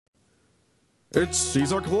It's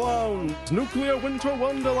Caesar Clown's Nuclear Winter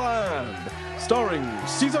Wonderland, starring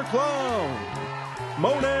Caesar Clown,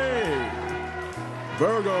 Monet,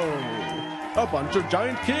 Vergo, a bunch of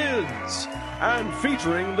giant kids, and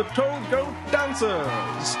featuring the Toad Goat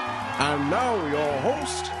Dancers. And now your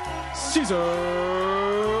host,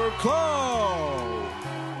 Caesar Clown.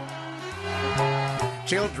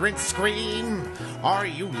 Children scream, are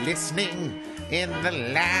you listening? In the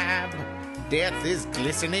lab, death is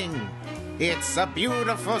glistening. It's a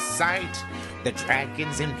beautiful sight, the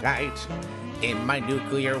dragons in flight, in my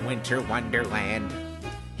nuclear winter wonderland.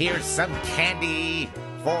 Here's some candy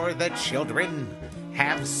for the children.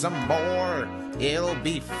 Have some more, it'll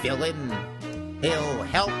be filling. It'll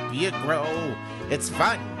help you grow. It's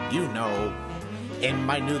fun, you know, in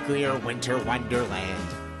my nuclear winter wonderland.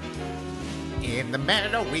 In the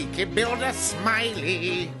meadow we can build a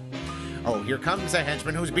smiley. Oh, here comes a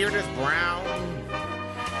henchman whose beard is brown.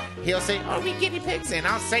 He'll say, are we guinea pigs? And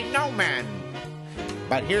I'll say, no, man.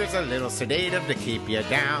 But here's a little sedative to keep you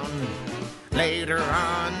down. Later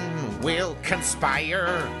on, we'll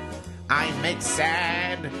conspire. I make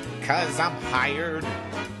sad, 'cause I'm hired.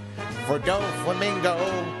 For Doflamingo,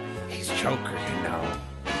 he's Joker, you know,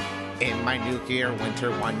 in my nuclear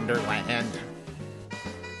winter wonderland.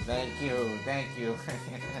 Thank you, thank you.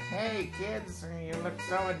 Hey, kids, you look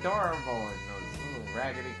so adorable in those little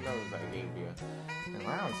raggedy clothes I gave you. And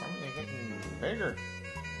wow, some of you are getting bigger.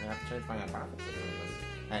 I have to change my hypothesis.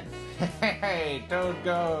 And hey, Toad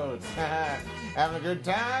Goats, having a good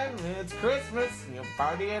time? It's Christmas, and you'll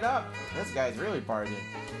party it up. This guy's really partying.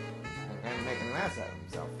 And kind of making an ass out of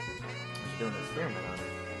himself. He's doing an experiment on it.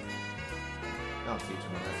 I'll teach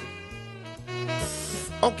him a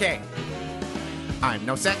lesson. Okay. I'm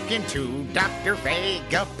no second to Dr.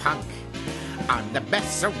 Vegapunk. I'm the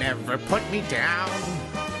best, so never put me down.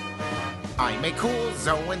 I make cool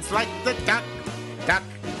zoans like the duck.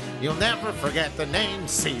 You'll never forget the name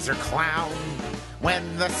Caesar Clown.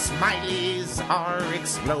 When the smileys are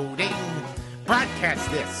exploding, broadcast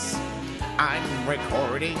this, I'm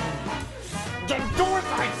recording. Then do as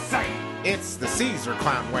I say. It's the Caesar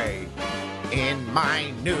Clown way. In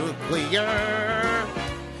my nuclear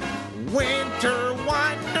winter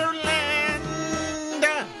wonderland.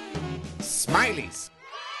 Smileys.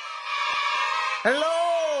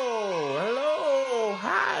 Hello,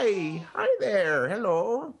 hi there,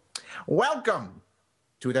 hello. Welcome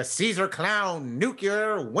to the Caesar Clown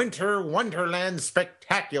Nuclear Winter Wonderland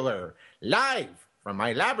Spectacular, live from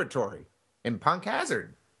my laboratory in Punk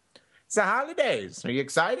Hazard. It's the holidays. Are you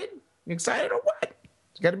excited? You excited or what?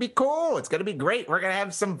 It's gonna be cool. It's gonna be great. We're gonna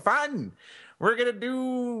have some fun. We're gonna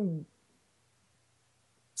do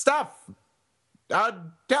stuff.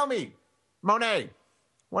 Tell me, Monet,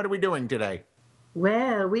 what are we doing today?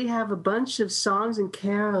 Well, we have a bunch of songs and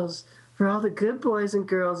carols for all the good boys and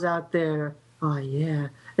girls out there. Oh, yeah.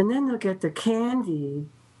 And then they'll get the candy.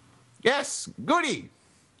 Yes, goody.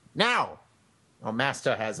 Now, our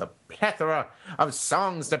master has a plethora of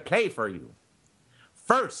songs to play for you.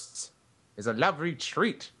 First is a lovely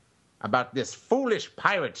treat about this foolish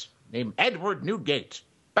pirate named Edward Newgate,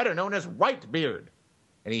 better known as Whitebeard.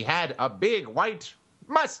 And he had a big white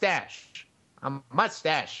mustache. A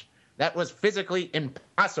mustache that was physically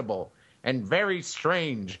impossible and very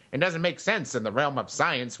strange and doesn't make sense in the realm of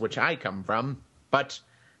science, which I come from. But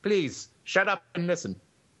please, shut up and listen.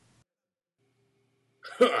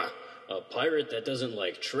 Ha! A pirate that doesn't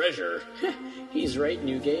like treasure. He's right,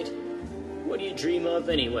 Newgate. What do you dream of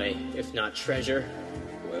anyway, if not treasure?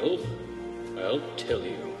 Well, I'll tell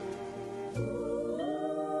you.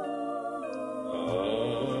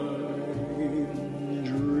 I'm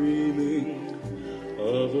dreaming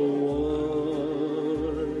of a white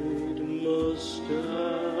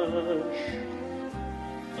mustache.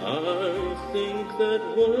 I think that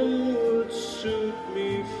one would suit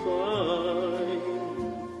me fine.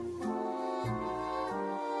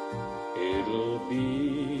 It'll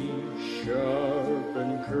be sharp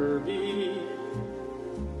and curvy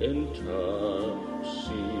and topsy-turvy.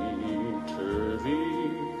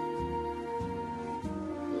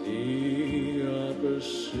 The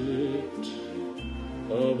opposite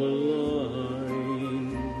of a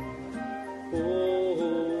line. Oh,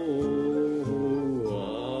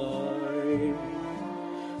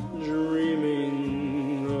 I'm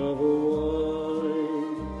dreaming of a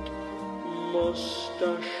white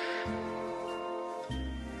mustache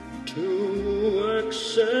to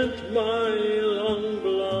accent my long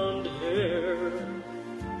blonde hair.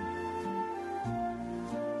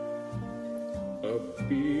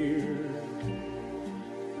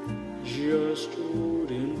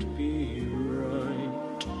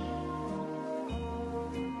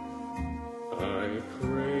 I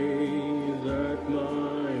pray that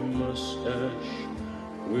my mustache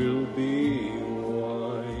will be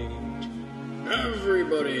white.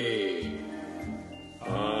 Everybody!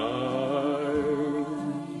 I'm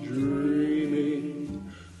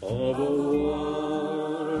dreaming of a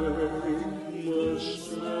white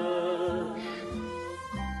mustache.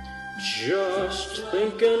 Just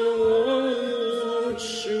thinking one would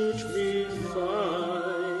suit me fine.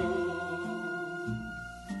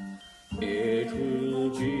 It will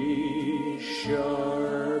be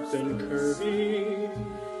sharp and curvy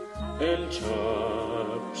and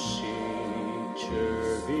topsy-turvy,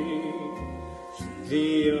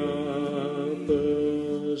 the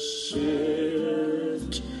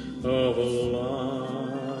opposite of a line.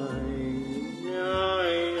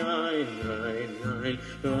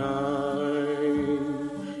 I'm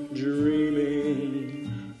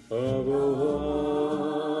dreaming of a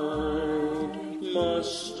white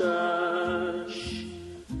mustache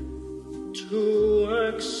to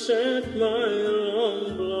accent my long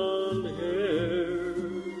blonde hair.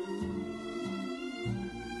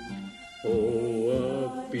 Oh,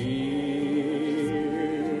 a beard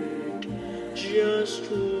just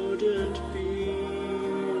wouldn't be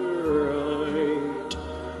right.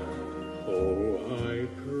 Oh, I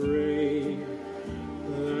pray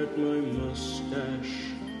that my mustache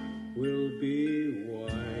will be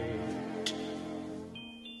white.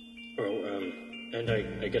 Oh, and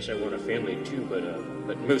I guess I want a family too,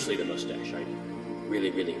 but mostly the mustache. I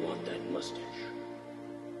really, really want that mustache.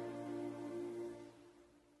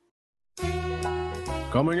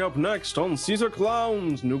 Coming up next on Caesar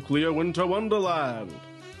Clown's Nuclear Winter Wonderland.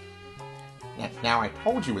 Now, I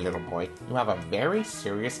told you, little boy, you have a very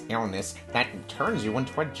serious illness that turns you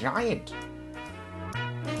into a giant.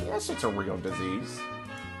 Yes, it's a real disease.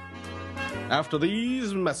 After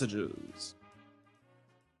these messages.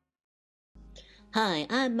 Hi,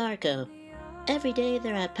 I'm Marco. Every day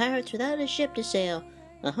there are pirates without a ship to sail,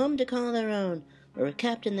 a home to call their own, or a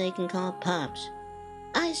captain they can call Pops.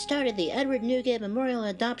 I started the Edward Newgate Memorial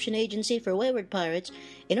Adoption Agency for Wayward Pirates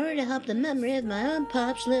in order to help the memory of my own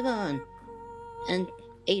Pops live on. And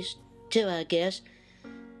Ace too, I guess.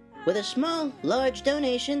 With a small, large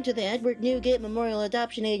donation to the Edward Newgate Memorial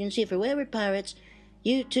Adoption Agency for Wayward Pirates,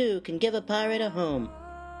 you too can give a pirate a home.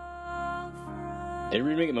 The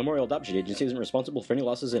Edward Newgate Memorial Adoption Agency isn't responsible for any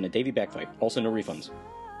losses in a Davy backfight. Also, no refunds.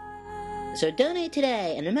 So donate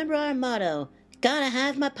today, and remember our motto, gotta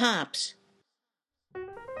have my Pops.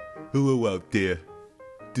 Hello out there.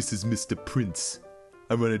 This is Mr. Prince.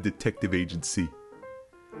 I run a detective agency.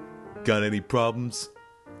 Got any problems?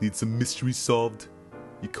 Need some mystery solved?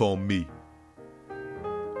 You call me.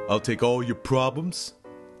 I'll take all your problems,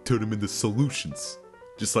 turn them into solutions.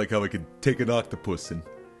 Just like how I could take an octopus and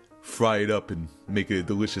fry it up and make a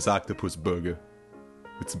delicious octopus burger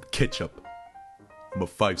with some ketchup. I'm a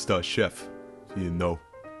 5-star chef, if you didn't know.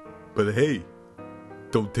 But hey,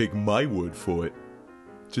 don't take my word for it.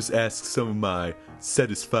 Just ask some of my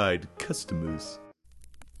satisfied customers.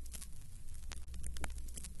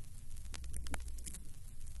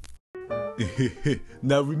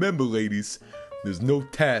 Now remember, ladies, there's no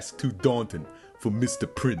task too daunting for Mr.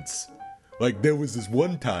 Prince. Like there was this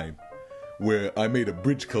one time where I made a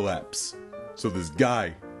bridge collapse, so this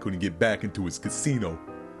guy couldn't get back into his casino.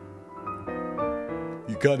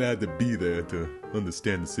 You kinda had to be there to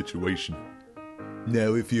understand the situation.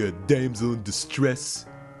 Now if you're a damsel in distress,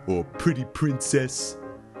 or pretty princess,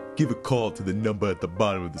 give a call to the number at the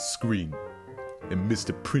bottom of the screen, and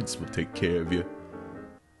Mr. Prince will take care of you.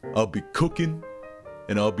 I'll be cooking,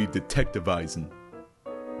 and I'll be detectivizing.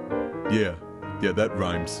 Yeah, that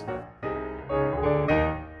rhymes.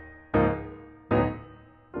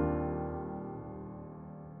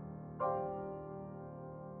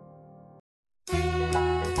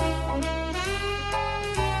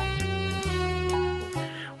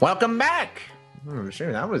 Welcome back.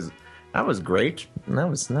 Sure, that was great. That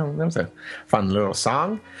was a fun little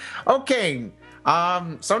song. Okay,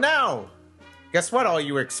 so now, guess what? All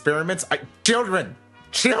you experiments, children.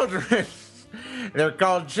 They're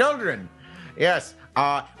called children. Yes.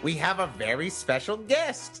 We have a very special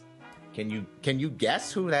guest. Can you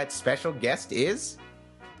guess who that special guest is?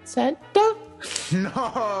 Santa?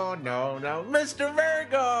 No, Mr.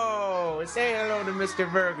 Vergo! Say hello to Mr.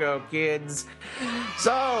 Vergo, kids.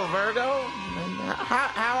 So, Vergo,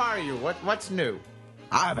 how are you? What's new?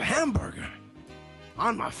 I have a hamburger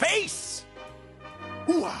on my face.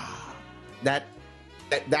 Ooh-ah.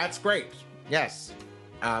 That's great. Yes.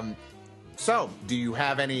 So, do you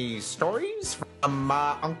have any stories from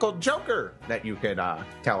Uncle Joker that you could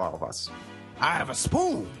tell all of us? I have a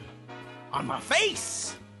spoon on my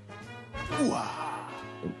face. Ooh-ah.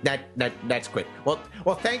 That's quick.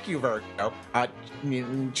 Well, thank you, Vergo.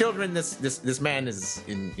 Children, this man is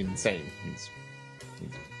insane.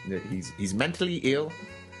 He's mentally ill,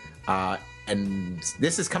 and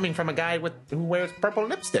this is coming from a guy who wears purple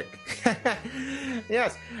lipstick.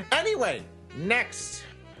 Yes. Anyway, next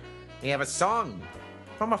we have a song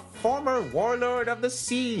from a former warlord of the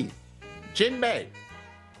sea, Jinbei,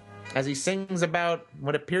 as he sings about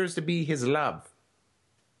what appears to be his love.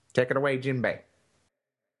 Take it away, Jinbei.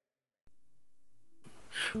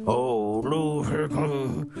 Oh,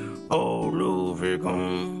 Luffy-Kun, oh,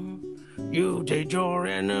 Luffy-Kun, you take your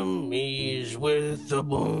enemies with a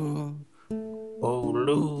boom. Oh,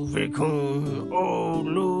 Luffy-Kun,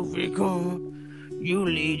 you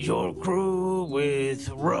lead your crew with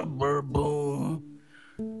rubber boom.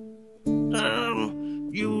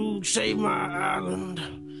 You save my island,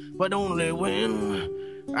 but only when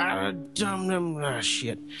I dumb them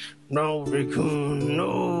shit. No, Luffy-Kun,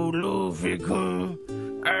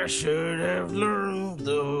 I should have learned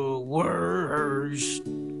the words.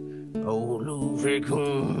 Oh,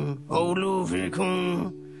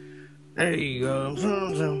 Luffy-Kun, hey,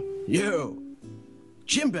 Yo,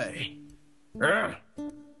 Jinbei,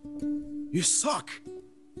 you suck.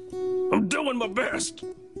 I'm doing my best.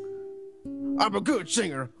 I'm a good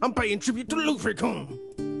singer. I'm paying tribute to Luffy-Kun.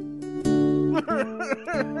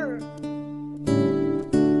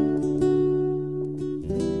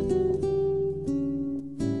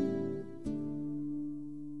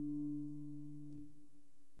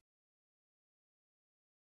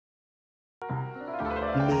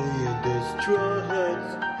 Me and the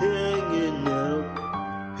Strawhats hanging out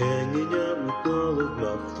with all of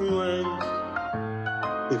my friends.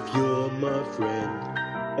 If you're my friend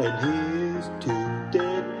and he's too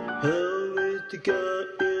dead, how is the guy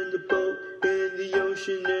in the boat in the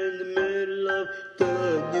ocean in the middle of the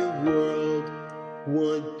new world?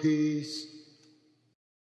 One Piece.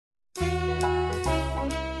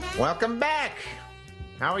 Welcome back.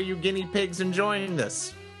 How are you guinea pigs enjoying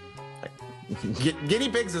this? Guinea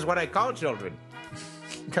pigs is what I call children,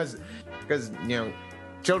 because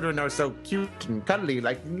children are so cute and cuddly,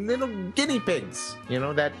 like little guinea pigs.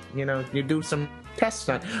 That you do some tests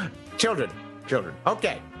on children.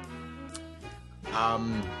 Okay. I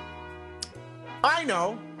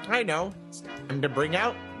know. It's time to bring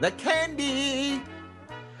out the candy.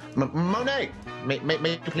 Monet,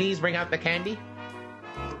 may you please bring out the candy?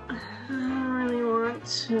 I really want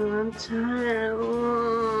to. I'm tired.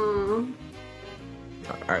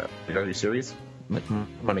 Are you serious?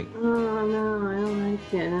 Monet. Oh, no, I don't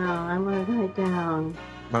like it. No, I want to lie down.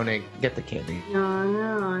 Monet, get the candy. No,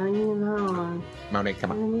 I need alone. Monet,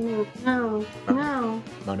 come on. No.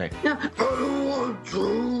 Monet. No. I don't want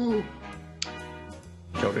to.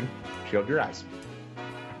 Children, shield your eyes.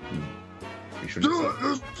 You should Do it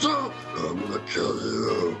yourself. I'm gonna kill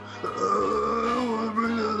you. I want to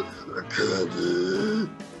bring out the candy.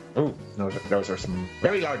 Ooh, those are some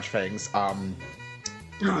very large fangs. One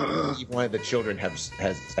of the children has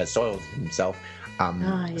soiled himself.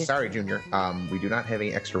 Yeah. Sorry, Junior. We do not have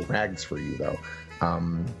any extra rags for you, though.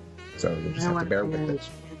 So you'll just have to bear with it.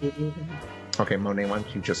 Okay, Monet, why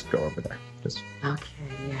don't you just go over there? Okay,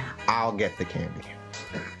 yeah. I'll get the candy.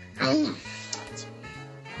 It's a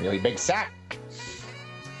really big sack.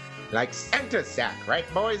 Like Santa's sack, right,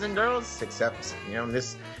 boys and girls? Except,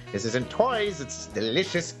 this isn't toys, it's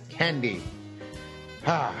delicious candy.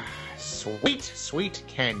 Sweet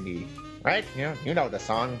candy. Right? You know the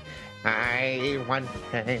song. I want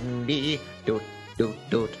candy. Doot, doot,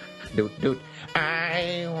 doot, doot, doot.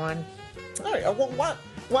 I want... All right,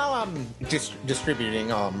 while I'm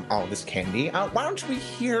distributing all this candy, why don't we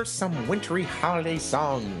hear some wintry holiday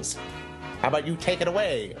songs? How about you take it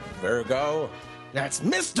away, Vergo? That's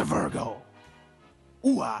Mr. Vergo.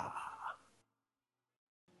 Ooh-ah.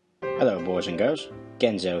 Hello, boys and girls.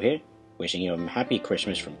 Genzo here, wishing you a happy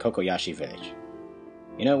Christmas from Kokoyashi Village.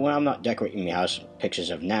 When I'm not decorating my house with pictures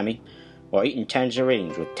of Nami, or eating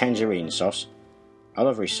tangerines with tangerine sauce, I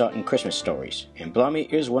love reciting Christmas stories, and blimey,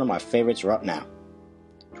 here's one of my favorites right now.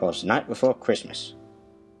 'Twas the night before Christmas.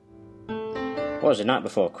 It was the night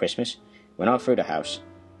before Christmas, when all through the house,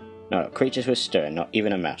 not a creature was stirring, not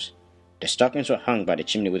even a mouse. The stockings were hung by the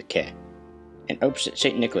chimney with care, and hopes that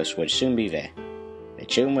St. Nicholas would soon be there. The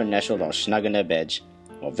children were nestled all snug in their beds,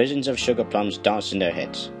 while visions of sugar plums danced in their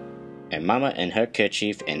heads. And Mama in her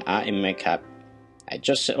kerchief and I in my cap had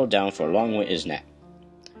just settled down for a long winter's nap.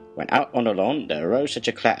 When out on the lawn there arose such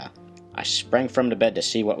a clatter, I sprang from the bed to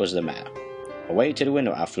see what was the matter. Away to the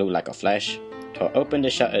window I flew like a flash, tore open the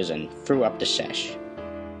shutters and threw up the sash.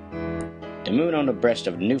 The moon on the breast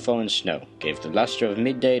of the new fallen snow gave the luster of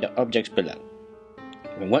midday to objects below.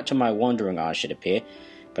 and what to my wandering eyes should appear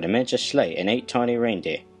but a miniature sleigh and 8 tiny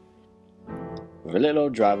reindeer. With a little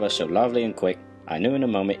old driver so lively and quick, I knew in a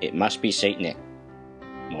moment it must be Saint Nick.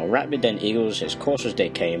 More rapid than eagles his coursers they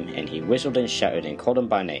came, and he whistled and shouted and called them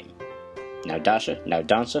by name. Now Dasher, now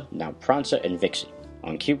Dancer, now Prancer and Vixen,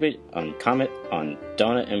 on Cupid, on Comet, on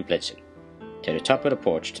Donner and Blitzen, to the top of the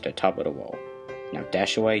porch, to the top of the wall. Now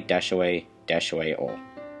dash away, dash away, dash away all.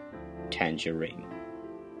 Tangerine.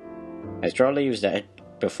 As dry leaves that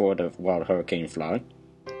before the wild hurricane fly,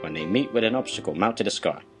 when they meet with an obstacle, mount to the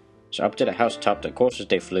sky. So up to the housetop the coursers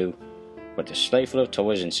they flew, with the sleigh full of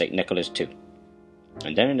toys and St. Nicholas too.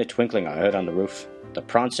 And then in a twinkling I heard on the roof the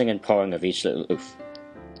prancing and pawing of each little oof.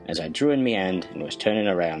 As I drew in me hand and was turning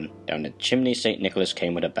around, down the chimney St. Nicholas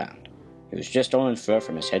came with a bound. He was just all in fur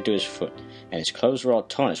from his head to his foot, and his clothes were all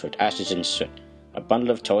tarnished with ashes and soot. A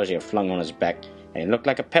bundle of toys he had flung on his back, and he looked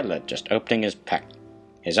like a peddler just opening his pack.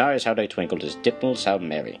 His eyes how they twinkled, his dimples how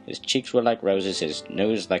merry, his cheeks were like roses, his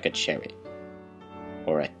nose like a cherry.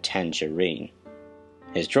 Or a tangerine.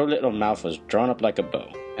 His droll little mouth was drawn up like a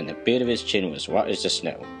bow, and the beard of his chin was white as the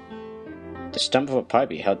snow. The stump of a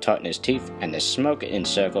pipe he held tight in his teeth, and the smoke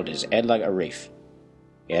encircled his head like a wreath.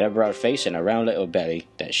 He had a broad face and a round little belly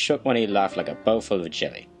that shook when he laughed like a bowl full of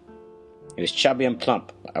jelly. He was chubby and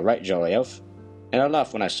plump, like a right jolly elf, and I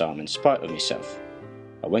laughed when I saw him in spite of myself.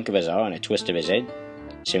 A wink of his eye and a twist of his head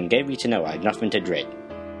soon gave me to know I had nothing to dread.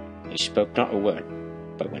 He spoke not a word,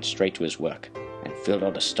 but went straight to his work, and filled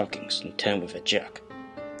all the stockings and turned with a jerk.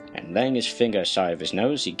 And laying his finger aside of his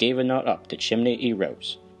nose, he gave a nod up the chimney he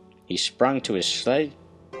rose. He sprang to his sleigh,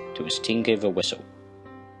 to his team gave a whistle,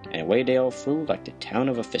 and away they all flew like the town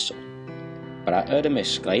of a thistle. But I heard him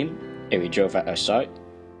exclaim, ere he drove out of sight,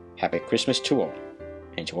 Happy Christmas to all,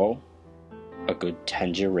 and to all a good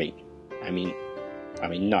tangerine. I mean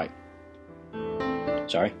night.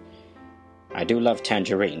 Sorry. I do love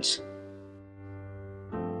tangerines.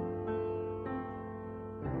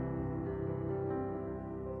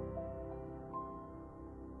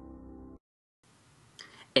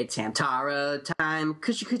 It's Hamtaro time,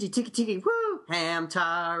 cushy tiki tiki woo!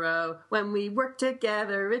 Hamtaro, when we work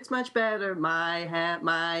together, it's much better.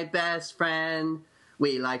 My best friend.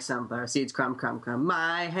 We like sunflower seeds, crumb, crumb, crumb.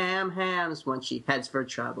 My hams, when she heads for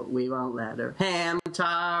trouble, we won't let her.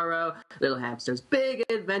 Hamtaro, little hamsters, big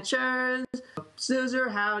adventures. Snoozer,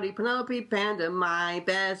 Howdy, Penelope, Panda, my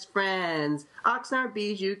best friends. Oxnard,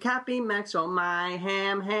 Bijou, Cappy, Maxwell, my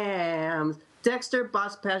hams. Dexter,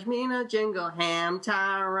 Boss, Pashmina, Jingle,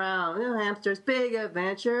 Hamtaro, little hamsters, big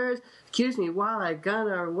adventures. Excuse me while I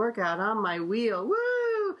gonna work out on my wheel.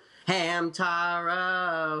 Woo!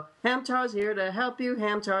 Hamtaro. Hamtaro's here to help you.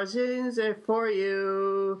 Hamtaro's is there for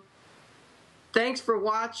you. Thanks for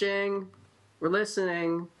watching. We're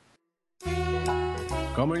listening.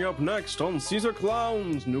 Coming up next on Caesar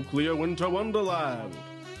Clown's Nuclear Winter Wonderland.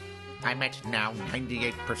 I'm at now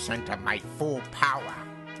 98% of my full power.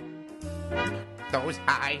 Those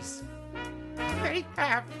eyes, they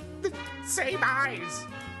have the same eyes.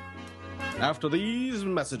 After these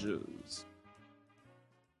messages.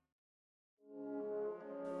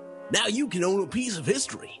 Now you can own a piece of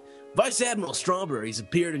history. Vice Admiral Strawberries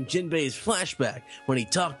appeared in Jinbei's flashback when he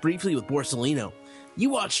talked briefly with Borsalino.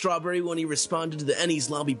 You watched Strawberry when he responded to the Ennies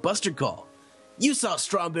Lobby Buster call. You saw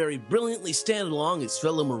Strawberry brilliantly stand along his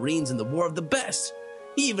fellow Marines in the War of the Best.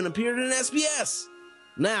 He even appeared in SBS.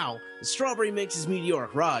 Now, as Strawberry makes his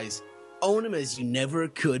meteoric rise, own him as you never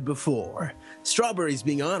could before. Strawberry's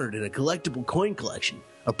being honored in a collectible coin collection,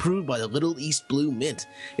 approved by the Little East Blue Mint.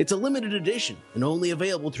 It's a limited edition and only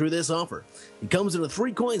available through this offer. It comes in a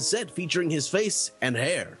 3-coin set featuring his face and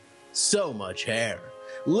hair. So much hair.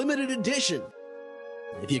 Limited edition.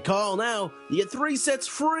 If you call now, you get 3 sets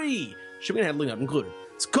free. Shipping and handling not included.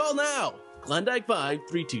 So call now. Klondike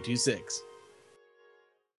 53226.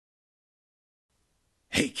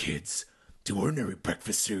 Hey kids, do ordinary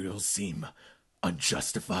breakfast cereals seem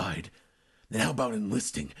unjustified? Then how about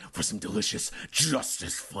enlisting for some delicious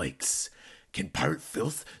Justice Flakes? Can Pirate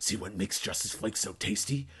Filth see what makes Justice Flakes so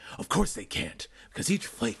tasty? Of course they can't, because each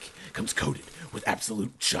flake comes coated with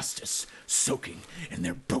absolute justice, soaking in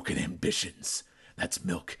their broken ambitions. That's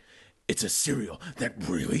milk. It's a cereal that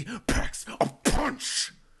really packs a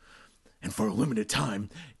punch! And for a limited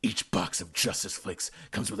time, each box of Justice Flakes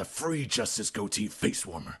comes with a free Justice Goatee face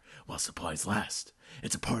warmer while supplies last.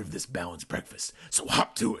 It's a part of this balanced breakfast, so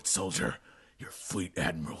hop to it, soldier. Your Fleet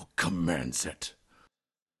Admiral commands it.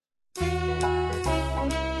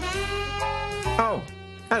 Oh,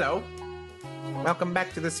 hello. Welcome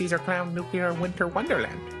back to the Caesar Clown Nuclear Winter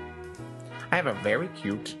Wonderland. I have a very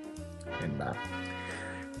cute and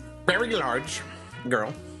very large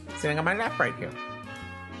girl sitting on my lap right here.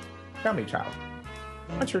 Tell me, child.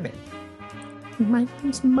 What's your name? My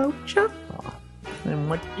name's Mocha. Aw. And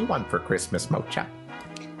what do you want for Christmas, Mocha?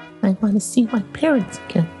 I want to see my parents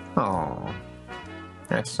again. Oh,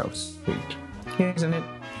 that's so sweet, isn't it?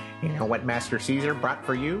 You know what Master Caesar brought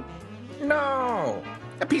for you? No!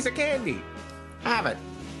 A piece of candy! Have it.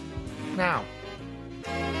 Now.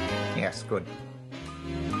 Yes, good.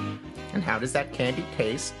 And how does that candy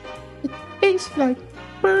taste? It tastes like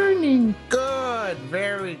burning. Good!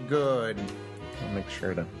 Very good. I'll make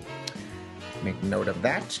sure to make note of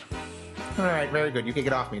that. Alright, very good. You can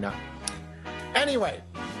get off me now. Anyway,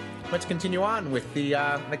 let's continue on with the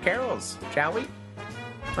carols, shall we?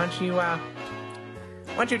 Why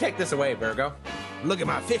don't you take this away, Vergo? Look at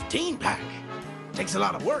my 15-pack. Takes a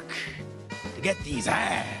lot of work to get these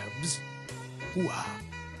abs. Ooh-ah.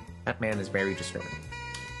 That man is very disturbing.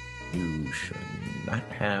 You should not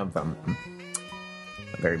have a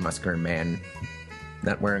very muscular man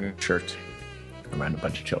not wearing a shirt around a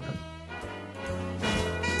bunch of children.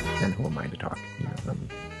 And who am I to talk? You know, I'm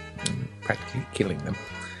practically killing them.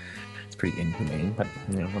 It's pretty inhumane, but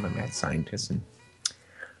you know, I'm a mad scientist.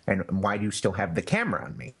 And why do you still have the camera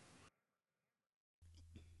on me?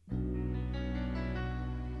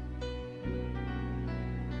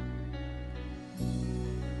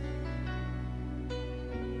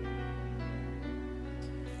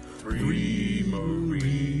 Three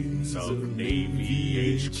Marines of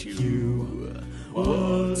Navy HQ.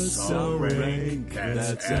 What's our rank?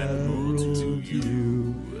 That's Admiral to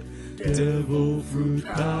you. Devil fruit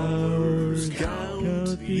powers,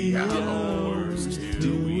 count the hours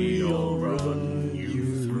till we all run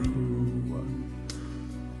you through.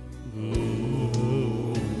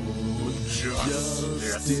 Oh,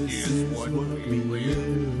 justice is what we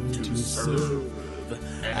live to serve,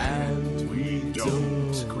 and we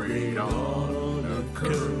don't grade on a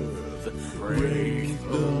curve. Break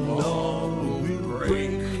the law, we'll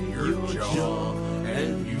break your jaw,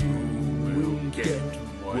 and you will get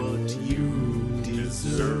what you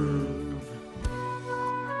deserve.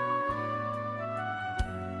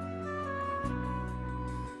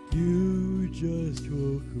 You just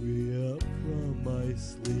woke me up from my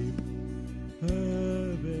sleep.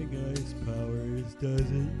 Having ice powers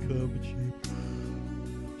doesn't come cheap.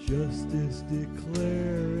 Justice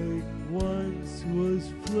declaring once was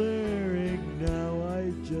flaring, now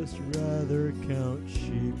I just rather count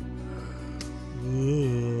sheep.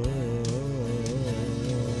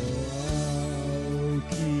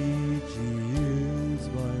 Aokiji is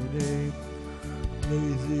my name.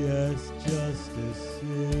 Lazy ass justice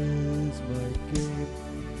is my game.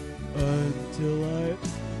 Until I...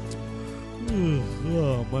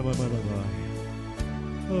 oh, my.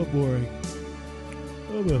 Oh, boring.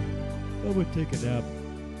 I'm gonna take a nap.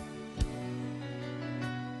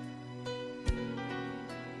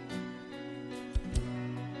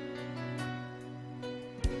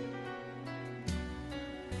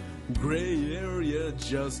 Gray area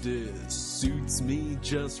justice suits me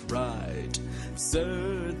just right.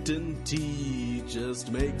 Certainty just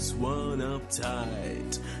makes one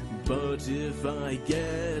uptight. But if I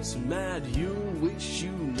get mad, you wish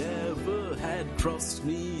you never had crossed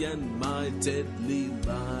me and my deadly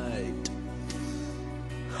light.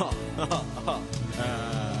 Ha ha ha.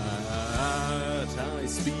 At high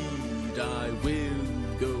speed I will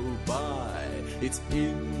go by. It's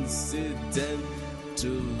incidental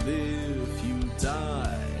if you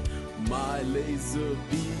die. My laser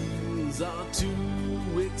beams are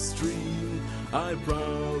too extreme. I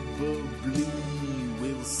probably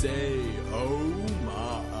will say, oh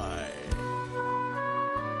my.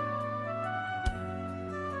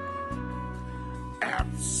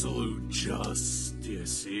 Absolute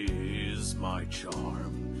justice is my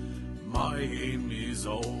charm. My aim is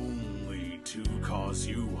only to cause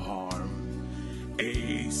you harm.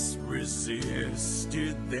 Ace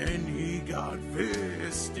resisted, then he got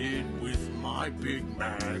fisted with my Big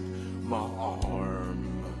Mac, my arm.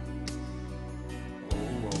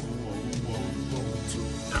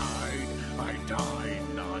 Tonight I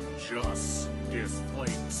dine on justice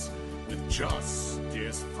flakes with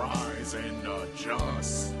justice fries and a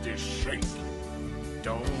justice shake.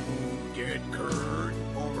 Don't get curd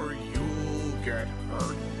or you'll get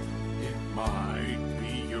hurt. It might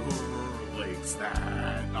be your legs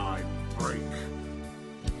that I break.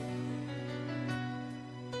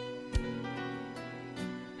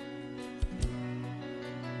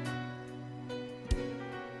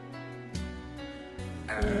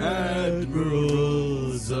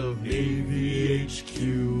 Admirals of Navy HQ,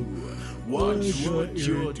 watch what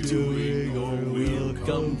you're doing or we'll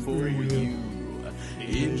come for you.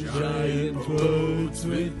 In giant boats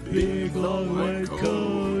with big long white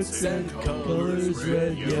coats and colors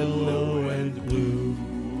red, yellow, and blue.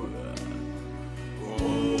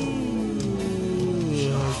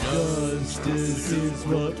 Justice is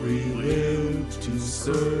what we live to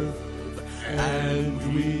serve,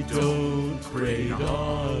 and we don't grade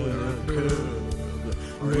on a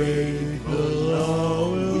curve. Break the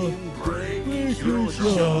law, will break your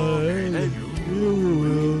shine, and you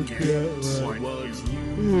will get what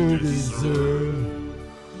you deserve.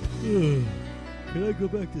 Can I go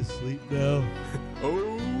back to sleep now?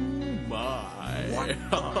 Oh my. What the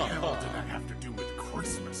hell did that have to do with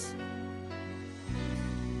Christmas?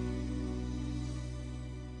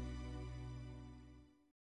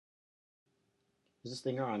 Is this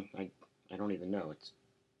thing on? I don't even know. It's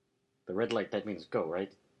the red light. That means go,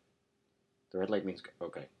 right? The red light means go.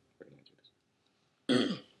 Okay, we're gonna do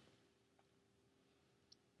this.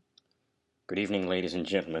 Good evening, ladies and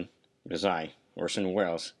gentlemen. It is I, Orson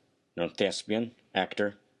Welles, known thespian,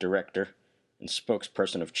 actor, director, and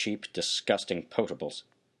spokesperson of cheap, disgusting potables.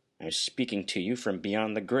 I am speaking to you from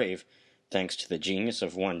beyond the grave, thanks to the genius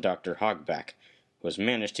of one Dr. Hogback, who has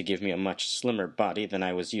managed to give me a much slimmer body than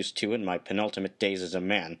I was used to in my penultimate days as a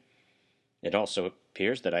man. It also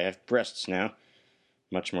appears that I have breasts now,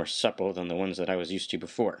 much more supple than the ones that I was used to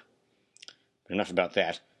before. But enough about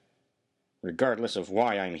that. Regardless of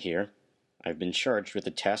why I'm here, I've been charged with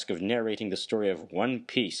the task of narrating the story of One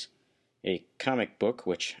Piece, a comic book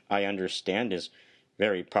which I understand is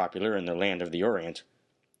very popular in the land of the Orient.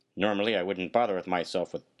 Normally I wouldn't bother with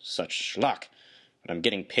myself with such schlock, but I'm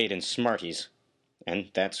getting paid in Smarties, and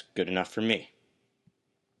that's good enough for me.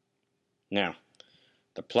 Now,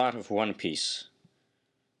 the plot of One Piece.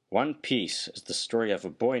 One Piece is the story of a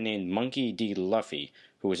boy named Monkey D. Luffy,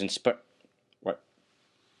 who was inspired... What?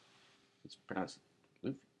 It's pronounced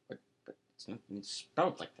Luffy? What? But it's not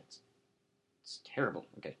spelled like that. It's terrible.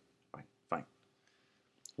 Okay, fine.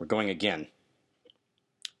 We're going again.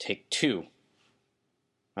 Take 2.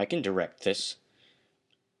 I can direct this.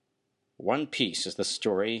 One Piece is the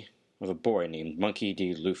story of a boy named Monkey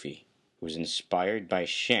D. Luffy, who was inspired by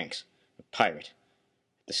Shanks, a pirate.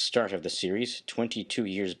 At the start of the series, 22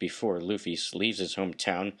 years before Luffy leaves his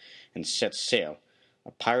hometown and sets sail,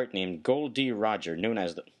 a pirate named Gold D. Roger, known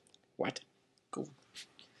as the... What? Gold...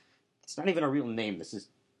 It's not even a real name. This is...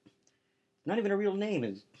 Not even a real name.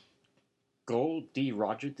 It's Gold D.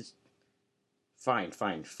 Roger? This... Fine.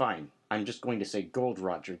 I'm just going to say Gold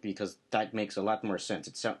Roger because that makes a lot more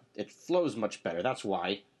sense. It flows much better, that's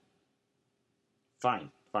why. Fine.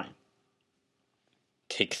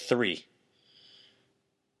 Take 3.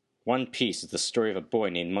 One Piece is the story of a boy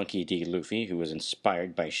named Monkey D. Luffy who was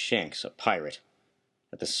inspired by Shanks, a pirate.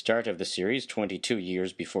 At the start of the series, 22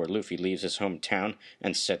 years before Luffy leaves his hometown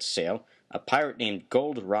and sets sail, a pirate named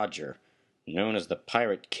Gold Roger, known as the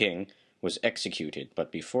Pirate King, was executed,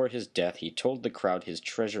 but before his death he told the crowd his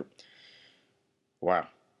treasure... Wow.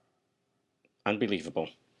 Unbelievable.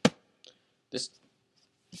 This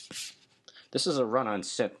is a run-on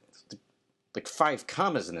set. Like 5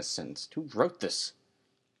 commas in a sentence. Who wrote this?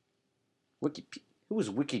 Who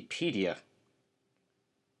is Wikipedia?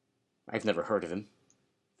 I've never heard of him.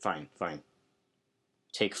 Fine.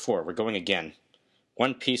 Take 4. We're going again.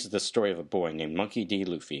 One Piece is the story of a boy named Monkey D.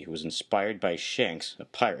 Luffy, who was inspired by Shanks, a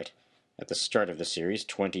pirate. At the start of the series,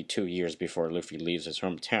 22 years before Luffy leaves his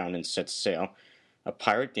hometown and sets sail, a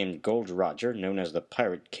pirate named Gold Roger, known as the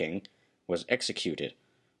Pirate King, was executed,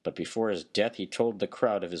 but before his death he told the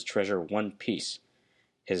crowd of his treasure One Piece.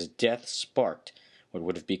 His death sparked what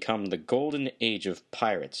would have become the golden age of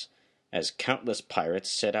pirates, as countless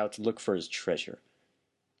pirates set out to look for his treasure.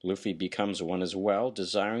 Luffy becomes one as well,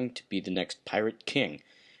 desiring to be the next Pirate King,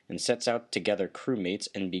 and sets out to gather crewmates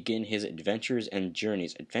and begin his adventures and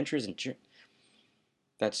journeys.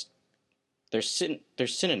 They're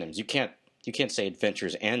synonyms. You can't say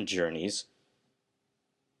adventures and journeys.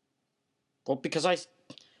 Well, because I've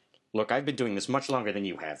been doing this much longer than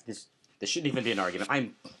you have. This shouldn't even be an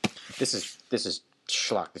argument. This is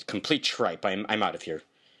schlock. It's complete tripe. I'm out of here.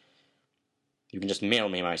 You can just mail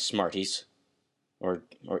me my Smarties, or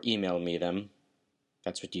email me them.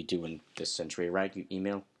 That's what you do in this century, right? You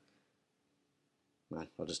email.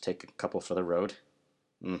 I'll just take a couple for the road.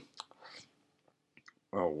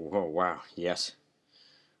 Oh, wow, yes.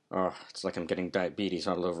 Oh, it's like I'm getting diabetes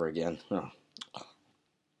all over again. Oh.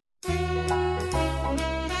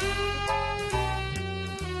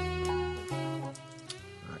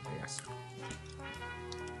 Yes.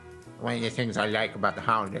 One of the things I like about the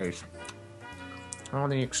holidays, all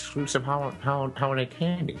the exclusive holiday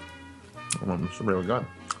candy. It's really good.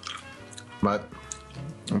 But,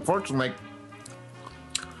 unfortunately,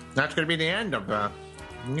 that's going to be the end of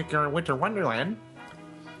Nuclear Winter Wonderland.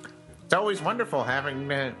 It's always wonderful having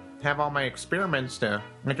to have all my experiments to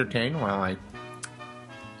entertain while I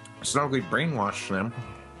slowly brainwash them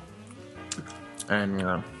and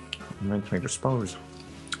eventually dispose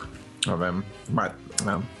of them. But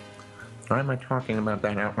why am I talking about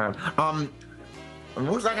that out loud? It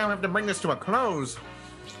looks like I have to bring this to a close.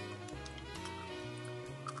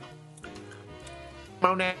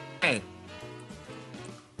 Monet.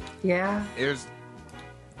 Yeah.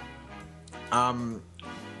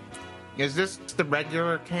 Is this the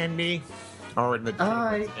regular candy or the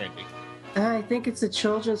children's candy? I think it's the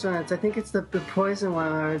children's one. I think it's the poison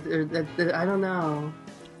one, or I don't know.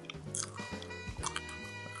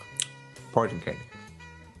 Poison candy.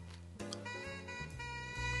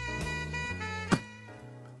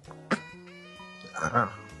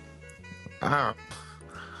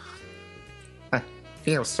 I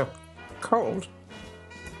feel so cold.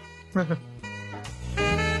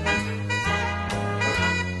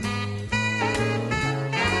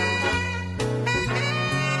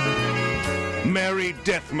 Merry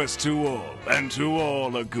Deathmas to all, and to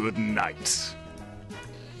all a good night.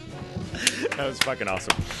 That was fucking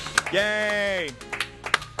awesome. Yay!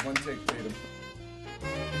 One take, Tatum.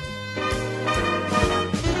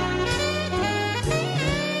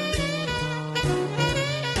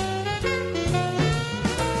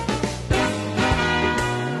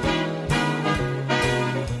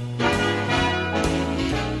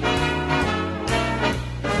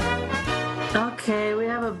 Okay, we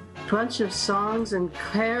have a bunch of songs and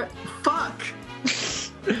fuck.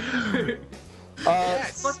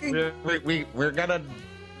 Yes, we're gonna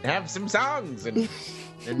have some songs and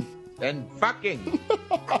fucking.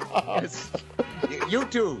 Yes. You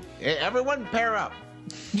two, everyone pair up.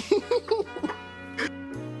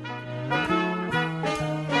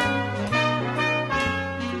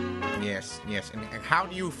 Yes. And how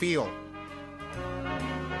do you feel?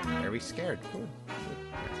 Very scared. Cool.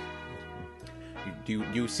 Do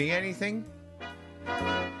you see anything?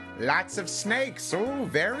 Lots of snakes. Oh,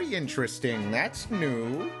 very interesting. That's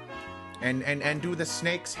new. And do the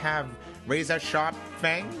snakes have razor-sharp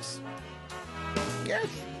fangs? Yes.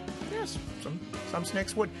 Some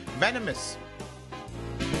snakes would. Venomous.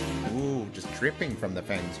 Ooh, just dripping from the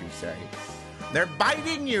fangs, you say. They're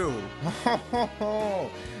biting you. Oh,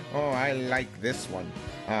 I like this one.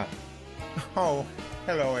 Oh,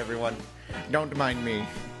 hello, everyone. Don't mind me.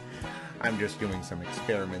 I'm just doing some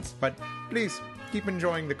experiments, but please keep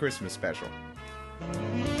enjoying the Christmas special.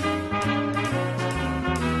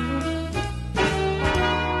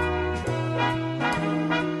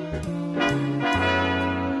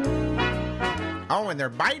 Oh, and they're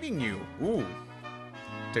biting you. Ooh.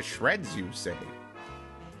 To shreds, you say.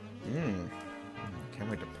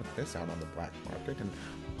 Can't wait to put this out on the black market. And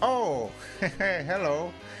oh,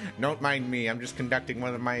 hello. Don't mind me. I'm just conducting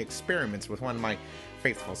one of my experiments with one of my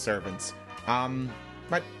faithful servants.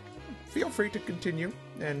 But feel free to continue.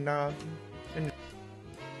 And oh,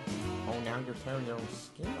 now you're tearing your own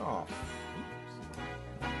skin off.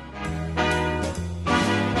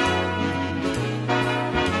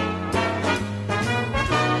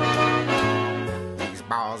 These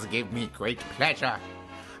balls give me great pleasure.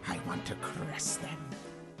 I want to caress them.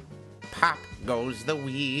 Pop goes the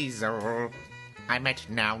weasel. I'm at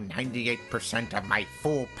now 98% of my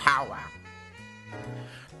full power.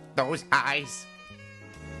 Those eyes,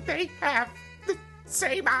 they have the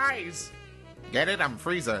same eyes. Get it? I'm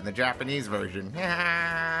Frieza in the Japanese version. Oh,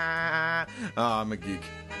 I'm a geek.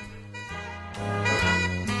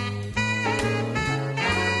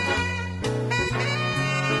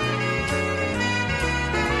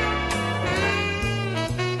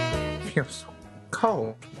 Feels so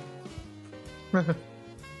cold. I'm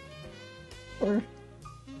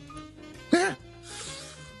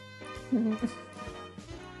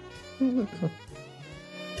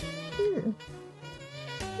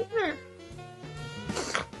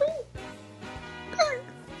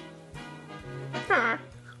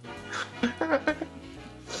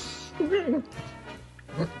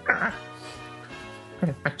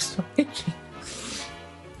so itchy.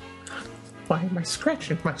 Why am I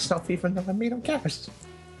scratching myself even though I made a guess?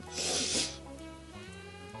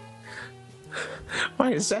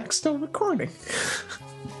 Why is Zach still recording?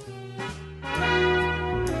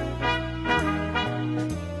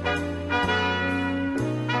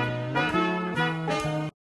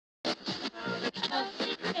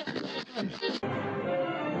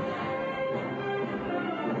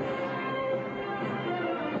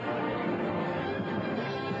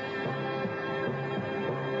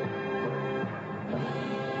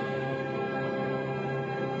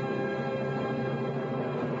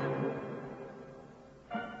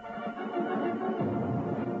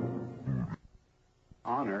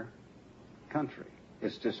 honor country.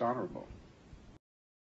 It's dishonorable.